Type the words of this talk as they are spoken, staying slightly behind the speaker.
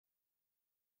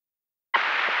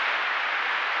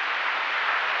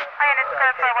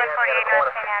Code 4148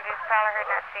 North St. Andrews, Prowler heard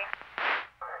not seen.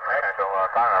 Central,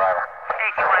 final arrival.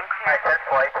 821 clear. 10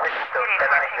 flight, 62,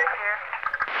 1096. 814 clear.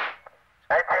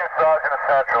 19 Sergeant of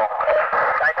Central.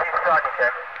 19 Sergeant,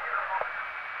 check.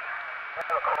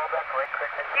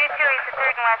 U2 is the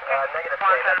third and last check. Negative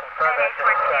 814,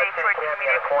 814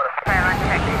 meters. Fire on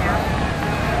check, 2.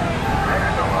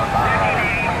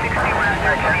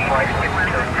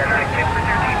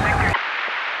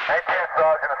 19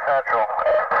 Sergeant of Central.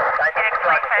 19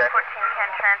 Sergeant, check.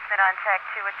 1410, transmit on check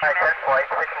 2 with your 10 message. flight,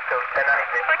 62,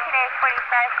 1096.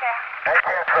 14845, check.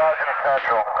 19 Sergeant of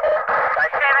Central. 19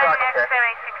 Sergeant, check.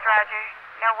 76, Roger.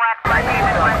 No what,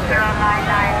 David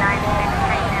 109996,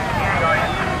 take in the area.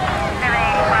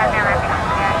 785, never be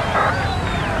check.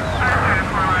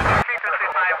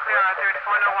 3225, clear on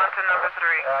 3401 to number 3.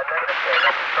 Negative, check.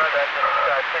 Further,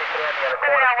 City Candy on the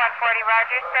corner. 70140,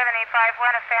 Roger.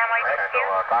 7851, a family dispute.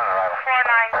 Final arrival.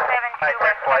 4972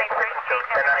 West 21st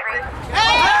Street, number 3.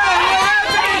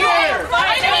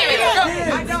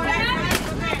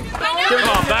 Come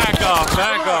on, back off,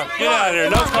 back off. Get out of here,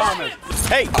 no comments.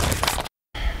 Hey!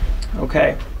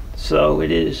 Okay, so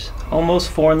it is almost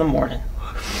 4 in the morning,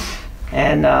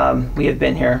 and we have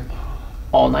been here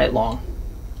all night long,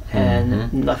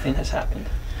 and nothing has happened.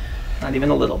 Not even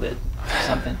a little bit,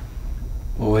 something.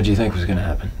 Well, what did you think was gonna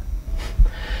happen?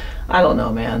 I don't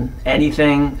know, man.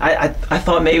 Anything. I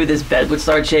thought maybe this bed would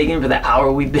start shaking for the hour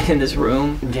we've been in this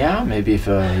room. Yeah, maybe if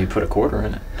you put a quarter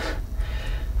in it.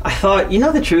 I thought, you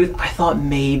know the truth, I thought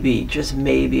maybe, just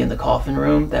maybe in the coffin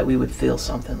room that we would feel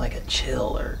something like a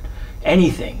chill or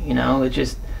anything, you know? It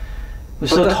just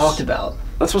was so talked about.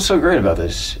 That's what's so great about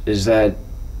this, is that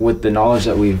with the knowledge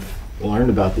that we've learned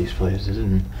about these places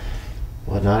and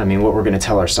whatnot, I mean, what we're going to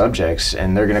tell our subjects,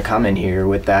 and they're going to come in here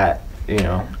with that, you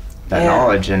know, that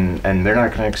knowledge, and they're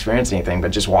not going to experience anything,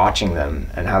 but just watching them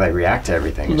and how they react to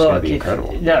everything is going to be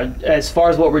incredible. No, as far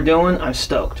as what we're doing, I'm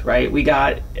stoked, right? We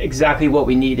got exactly what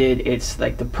we needed. It's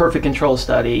like the perfect control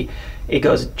study. It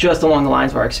goes just along the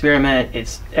lines of our experiment.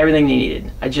 It's everything we needed.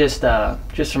 I just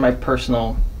for my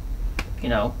personal, you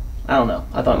know, I don't know.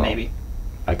 I thought maybe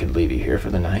I could leave you here for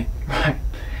the night. Right.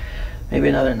 Maybe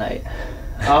another night.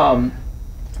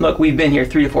 Look, we've been here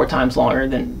 3 to 4 times longer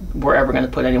than we're ever going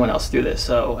to put anyone else through this,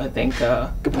 so I think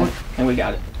good point. And we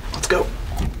got it. Let's go.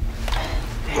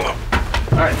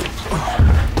 All right.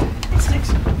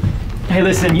 Thanks. Hey,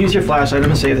 listen, use your flashlight. I'm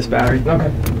going to save this battery. Okay.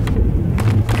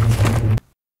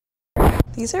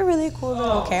 These are really cool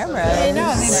little cameras. I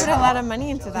know, they put a lot of money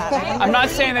into that. I'm not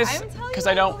saying this because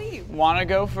I don't want to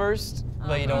go first.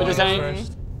 But you don't want to go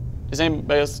first? Does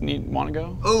anybody else want to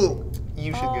go? Oh,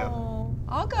 you should go.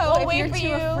 I'll go if you're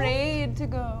too afraid to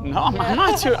go. No, I'm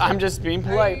not too. I'm just being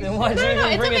polite. Then why'd you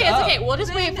even bring it up? It's okay. We'll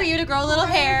just wait for you to grow a little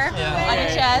hair on your We're gonna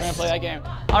chest. play that game.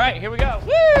 All right, here we go.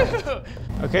 Woo!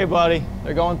 Okay, buddy,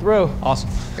 they're going through. Awesome.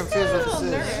 Confused what this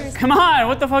is. Come on,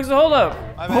 what the fuck's the holdup?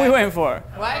 What are we waiting for?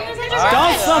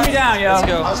 Don't slow me down, yo.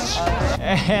 Let's go.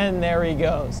 And there he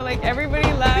goes. Like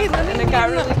everybody left and it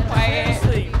got really quiet.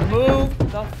 Move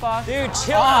the fuck. Dude,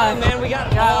 chill out, man. We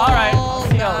got all right. all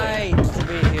night to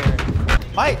be here.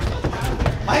 Mike,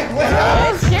 wait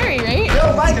up! It's scary, right?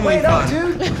 Yo, Mike, wait up,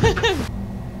 dude!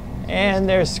 And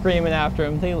they're screaming after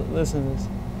him. Listen to this.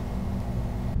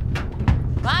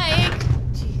 Mike!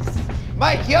 Jeez.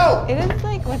 Mike, yo! It is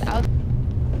like without.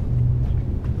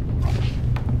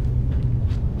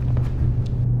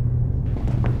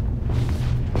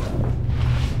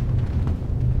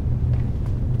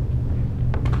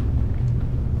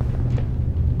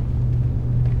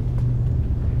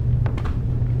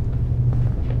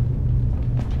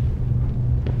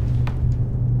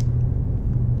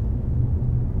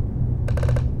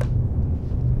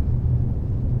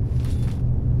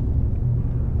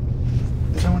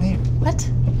 There's no one here. What?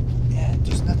 Yeah,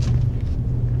 just nothing.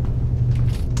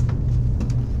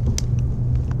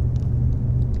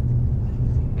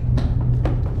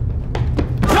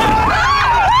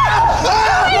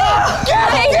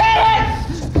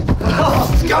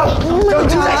 Don't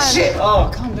do that shit! Oh,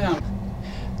 calm down.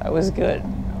 That was good.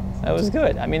 That was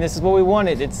good. I mean, this is what we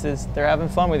wanted. It's this, they're having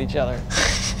fun with each other.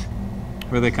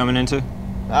 Where are they coming into?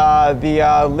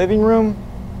 The living room.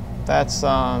 That's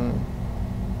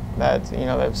you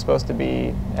know, that's supposed to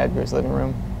be Edgar's living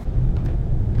room.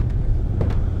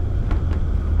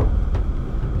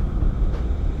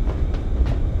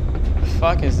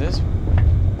 Fuck is this?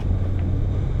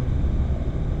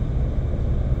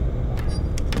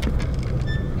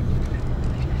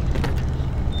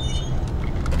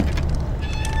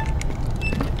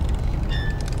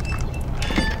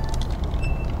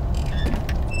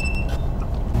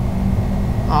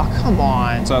 Oh, come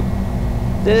on. What's up?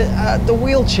 The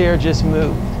wheelchair just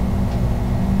moved.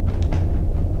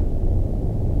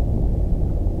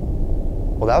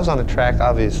 Well, that was on a track,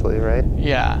 obviously, right?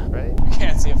 Yeah. Right? I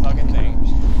can't see a fucking thing.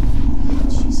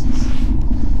 Jesus.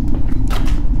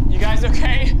 You guys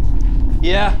okay?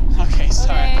 Yeah. Okay,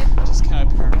 sorry. Okay. Just kind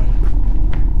of paranoid.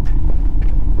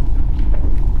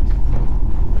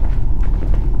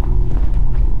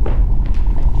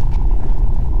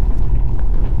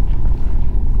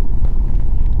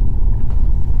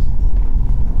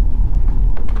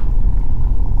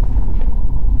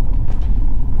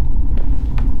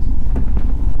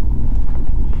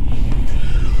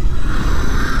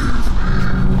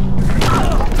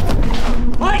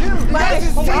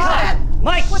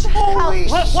 Mike, what the hell?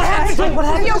 What happened? What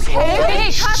happened? Are you okay?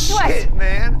 Hey, talk to us. Shit,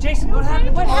 man. Jason, what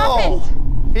happened? What happened?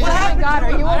 He Oh my God,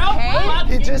 are you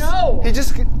okay? He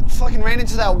just fucking ran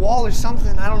into that wall or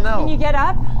something. I don't know. Can you get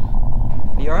up?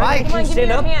 You alright? Mike, Come on, give me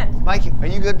your hand. Mike, are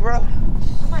you good, bro?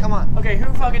 Come on. Okay,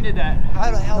 who fucking did that? How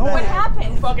the hell What that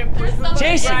happened? Fucking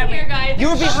Jason, here, guys. you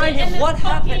were behind him. What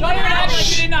happened? Don't even act like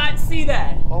you did not see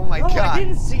that. Oh my God. I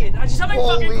didn't see it. I just Somebody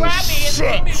Holy fucking grabbed me and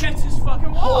threw me shit. against this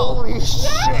fucking wall. Holy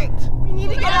shit. We need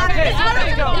to get out of this.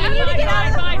 Let's go. We need to get out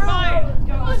of the room.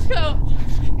 Fine. Let's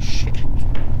go. Shit.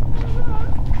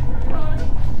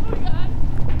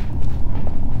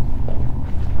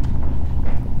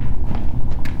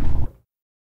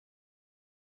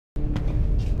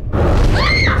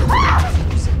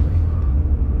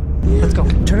 Let's go.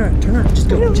 Turn around. Turn around. Just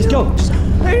go. Just go.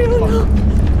 I don't know.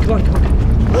 Come on. Come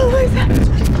on. What was that?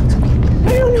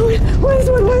 I don't know.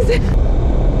 What was it?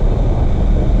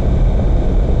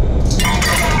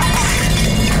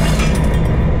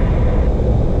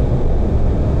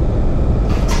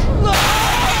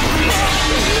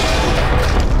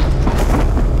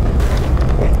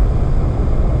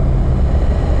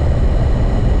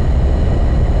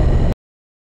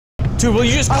 Dude, will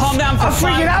you just calm down for I'm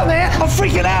freaking out, man. I'm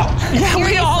freaking out. Yeah,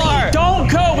 we all are. Don't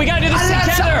go. We gotta do this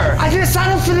together. I didn't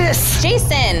sign up for this.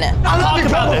 Jason, Talk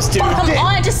about this, dude. come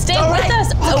on, just stay with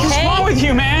us, What's wrong okay? with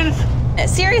you, man?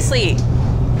 Seriously.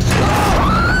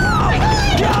 Mike,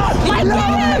 get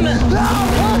him!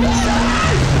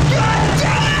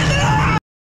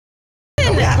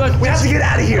 Look, We have to get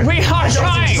out of here. we are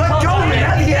trying. Let go, man. We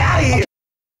have to get out of here.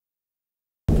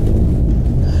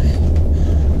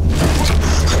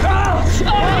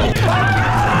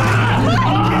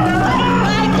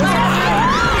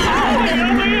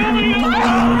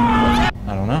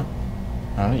 I don't know.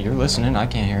 I don't know. You're listening. I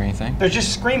can't hear anything. They're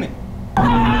just screaming.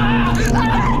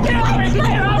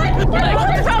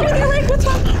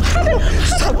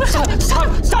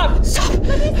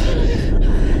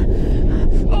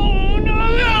 Oh, no.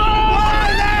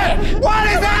 What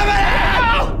is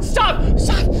happening? Stop.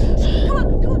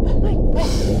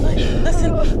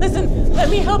 Listen, let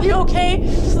me help you, okay?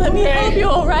 Just let me help you,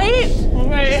 all right?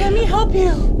 Okay. Let me help you.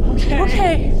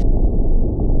 Okay.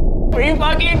 Be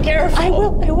fucking careful. I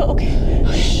will, okay.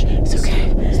 Shh, it's okay.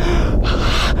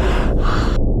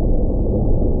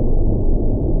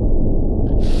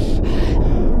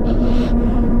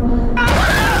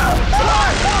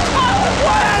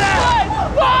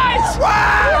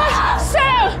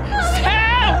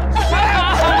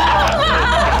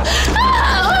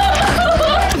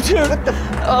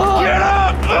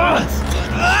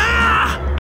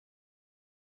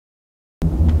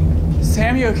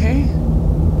 Sam, you okay?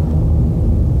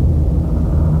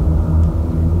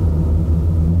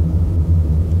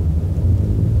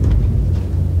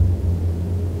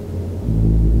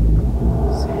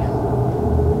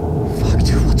 Fuck,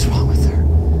 dude, what's wrong with her?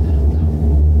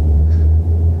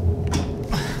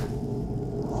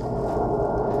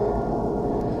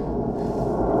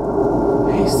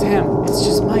 Hey, Sam, it's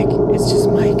just Mike. It's just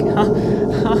Mike.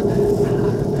 Huh?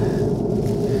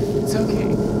 It's okay.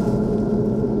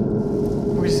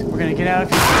 We're gonna get out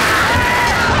of here.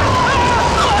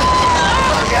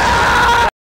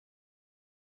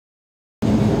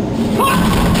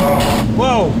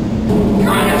 Whoa!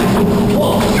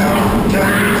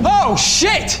 Oh,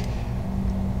 shit!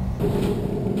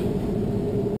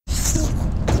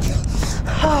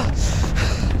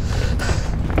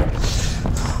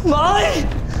 Molly?